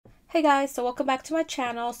Hey guys, so welcome back to my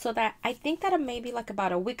channel. So that I think that maybe like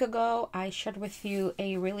about a week ago I shared with you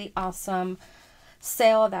a really awesome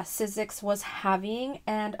sale that Sizzix was having,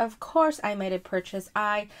 and of course I made a purchase.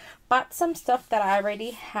 I bought some stuff that I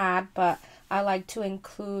already had, but I like to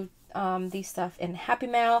include these stuff in Happy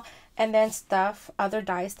Mail, and then other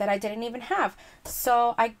dies that I didn't even have.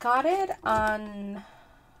 So I got it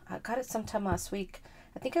sometime last week.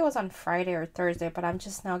 I think it was on Friday or Thursday, but I'm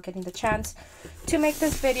just now getting the chance to make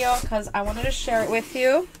this video because I wanted to share it with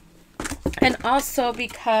you. And also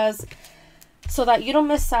because so that you don't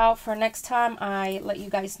miss out for next time, I let you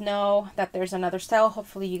guys know that there's another sale.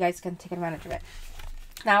 Hopefully you guys can take advantage of it.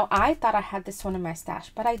 Now, I thought I had this one in my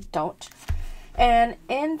stash, but I don't. And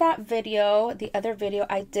in that video, the other video,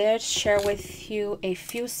 I did share with you a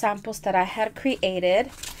few samples that I had created.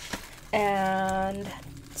 And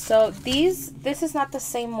so this is not the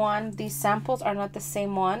same one. These samples are not the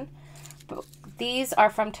same one. But these are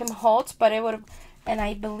from Tim Holtz, but and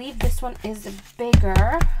I believe this one is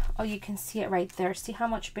bigger. Oh, you can see it right there. See how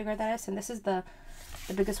much bigger that is? And this is the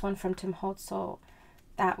biggest one from Tim Holtz. So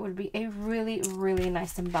that would be a really, really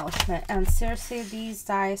nice embellishment. And seriously, these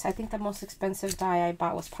dies, I think the most expensive die I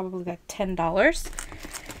bought was probably like $10.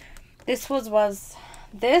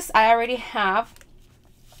 This I already have.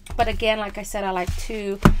 But again, like I said, I like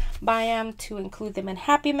to buy them to include them in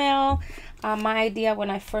Happy Mail. My idea when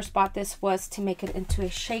I first bought this was to make it into a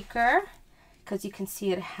shaker, because you can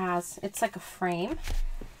see it's like a frame.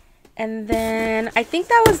 And then I think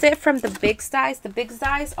that was it from the big dies. The big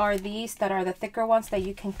dies are these that are the thicker ones that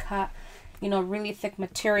you can cut, you know, really thick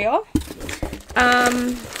material.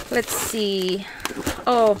 Let's see.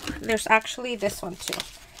 Oh, there's actually this one too.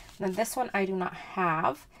 And this one I do not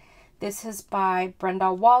have. This is by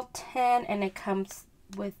Brenda Walton, and it comes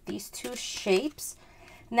with these two shapes.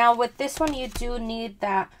 Now with this one, you do need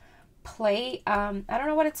that plate. I don't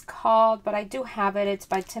know what it's called, but I do have it. It's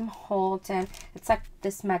by Tim Holtz, and it's like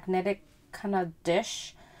this magnetic kind of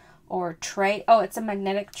dish or tray. Oh, it's a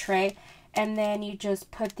magnetic tray. And then you just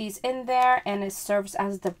put these in there, and it serves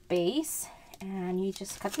as the base, and you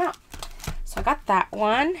just cut them out. So I got that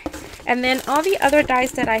one. And then all the other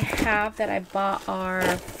dies that I have that I bought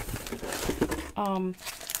are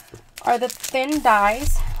the thin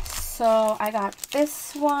dies. So I got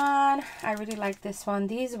this one. I really like this one.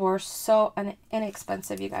 These were so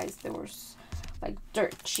inexpensive, you guys. They were like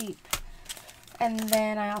dirt cheap. And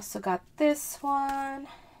then I also got this one.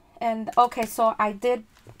 And okay, so I did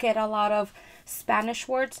get a lot of Spanish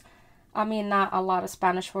words. I mean, not a lot of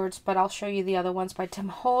Spanish words, but I'll show you the other ones by Tim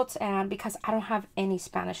Holtz. And because I don't have any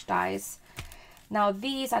Spanish dies. Now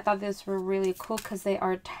these, I thought these were really cool because they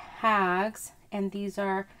are tags. And these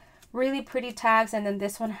are really pretty tags. And then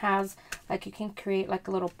this one has, like, you can create like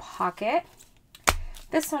a little pocket.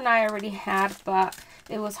 This one I already had, but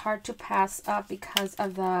it was hard to pass up because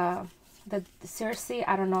of the seriously,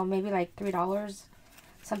 I don't know, maybe like $3,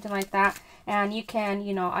 something like that. And you can,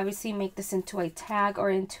 you know, obviously make this into a tag or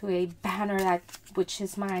into a banner, which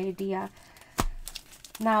is my idea.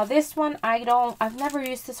 Now this one, I've never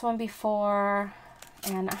used this one before,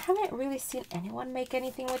 and I haven't really seen anyone make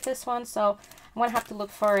anything with this one, so I'm gonna have to look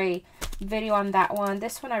for a video on that one.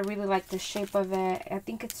 This one, I really like the shape of it. I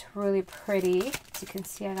think it's really pretty. As you can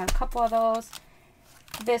see, I got a couple of those.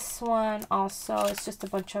 This one also, it's just a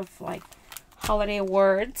bunch of like holiday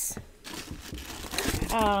words.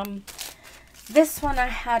 This one I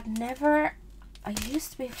had never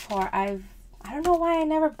used before. I don't know why I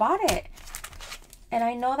never bought it. And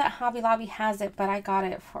I know that Hobby Lobby has it, but I got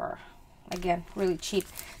it for, again, really cheap.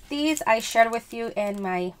 These I shared with you in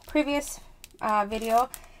my previous video,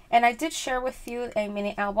 and I did share with you a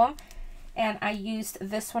mini album, and I used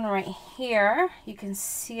this one right here. You can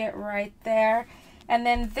see it right there. And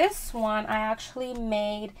then this one I actually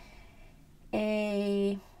made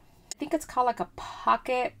I think it's called like a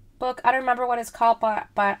pocket book. I don't remember what it's called, but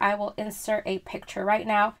I will insert a picture right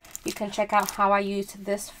now. You can check out how I used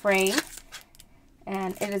this frame,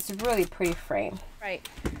 and it is a really pretty frame. Right.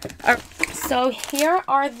 So here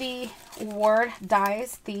are the word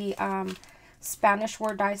dies, the Spanish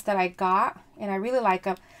word dies that I got, and I really like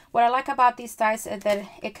them. What I like about these dies is that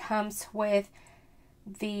it comes with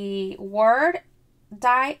the word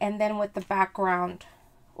die and then with the background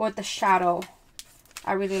or the shadow.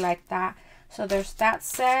 I really like that. So there's that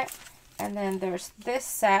set, and then there's this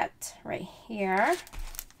set right here,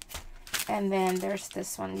 and then there's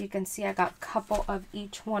this one. You can see I got a couple of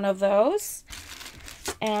each one of those.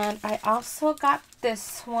 And I also got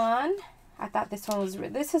this one. I thought this one was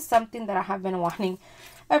this is something that I have been wanting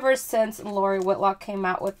ever since Lori Whitlock came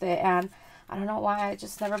out with it, and I don't know why I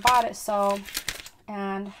just never bought it. So,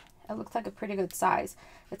 and It looks like a pretty good size.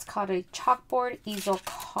 It's called a chalkboard easel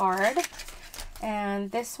card.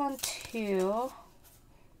 And this one too,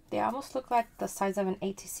 they almost look like the size of an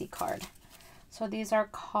ATC card. So these are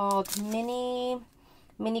called mini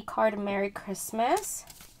card Merry Christmas.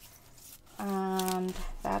 And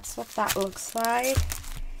that's what that looks like.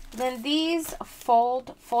 Then these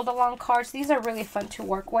fold along cards. These are really fun to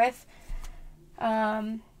work with.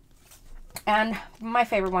 And my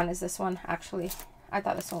favorite one is this one, actually. I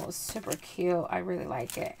thought this one was super cute. I really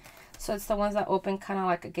like it. So it's the ones that open kind of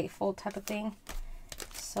like a gatefold type of thing.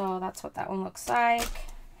 So that's what that one looks like.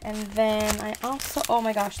 And then I also, oh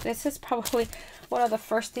my gosh, this is probably one of the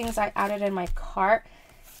first things I added in my cart.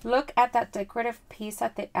 Look at that decorative piece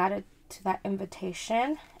that they added to that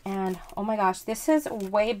invitation. And oh my gosh, this is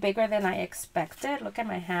way bigger than I expected. Look at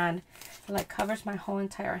my hand. It like covers my whole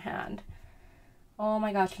entire hand. Oh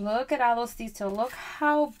my gosh, look at all those details. Look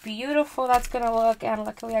how beautiful that's gonna look. And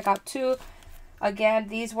luckily I got two. Again,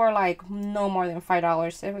 these were like no more than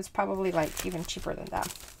 $5. It was probably like even cheaper than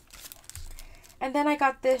that. And then I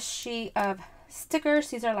got this sheet of stickers.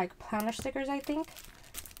 These are like planner stickers, I think.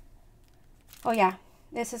 Oh yeah,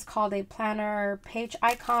 this is called a planner page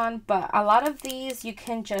icon, but a lot of these you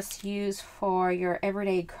can just use for your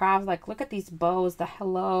everyday craft. Like look at these bows, the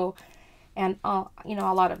hello, and you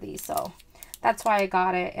know, a lot of these. So that's why I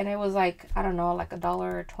got it. And it was like, I don't know, like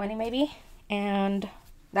 $1.20 maybe. And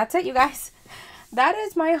that's it, you guys. That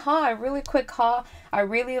is my haul. A really quick haul. I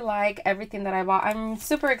really like everything that I bought. I'm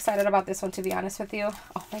super excited about this one, to be honest with you.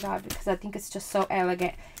 Oh my god, because I think it's just so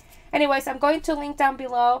elegant. Anyways, I'm going to link down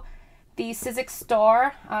below the Sizzix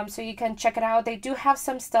store so you can check it out. They do have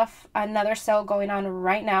some stuff, another sale going on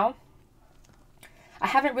right now. I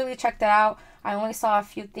haven't really checked it out. I only saw a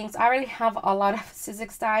few things. I already have a lot of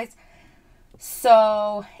Sizzix dies.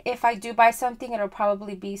 So if I do buy something, it'll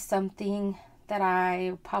probably be something that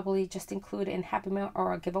I probably just include in Happy Meal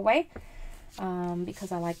or a giveaway,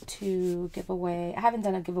 because I like to give away. I haven't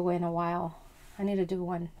done a giveaway in a while. I need to do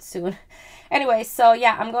one soon. Anyway, so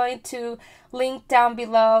yeah, I'm going to link down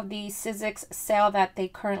below the Sizzix sale that they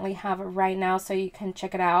currently have right now so you can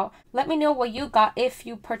check it out. Let me know what you got if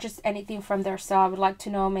you purchased anything from their sale. I would like to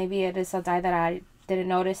know. Maybe it is a die that I didn't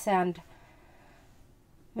notice and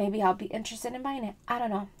maybe I'll be interested in buying it. I don't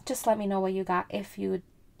know. Just let me know what you got if you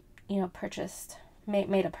know,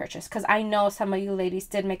 made a purchase, because I know some of you ladies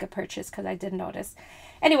did make a purchase, because I did notice.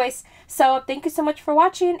 Anyways, so thank you so much for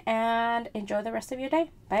watching and enjoy the rest of your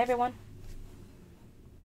day. Bye everyone.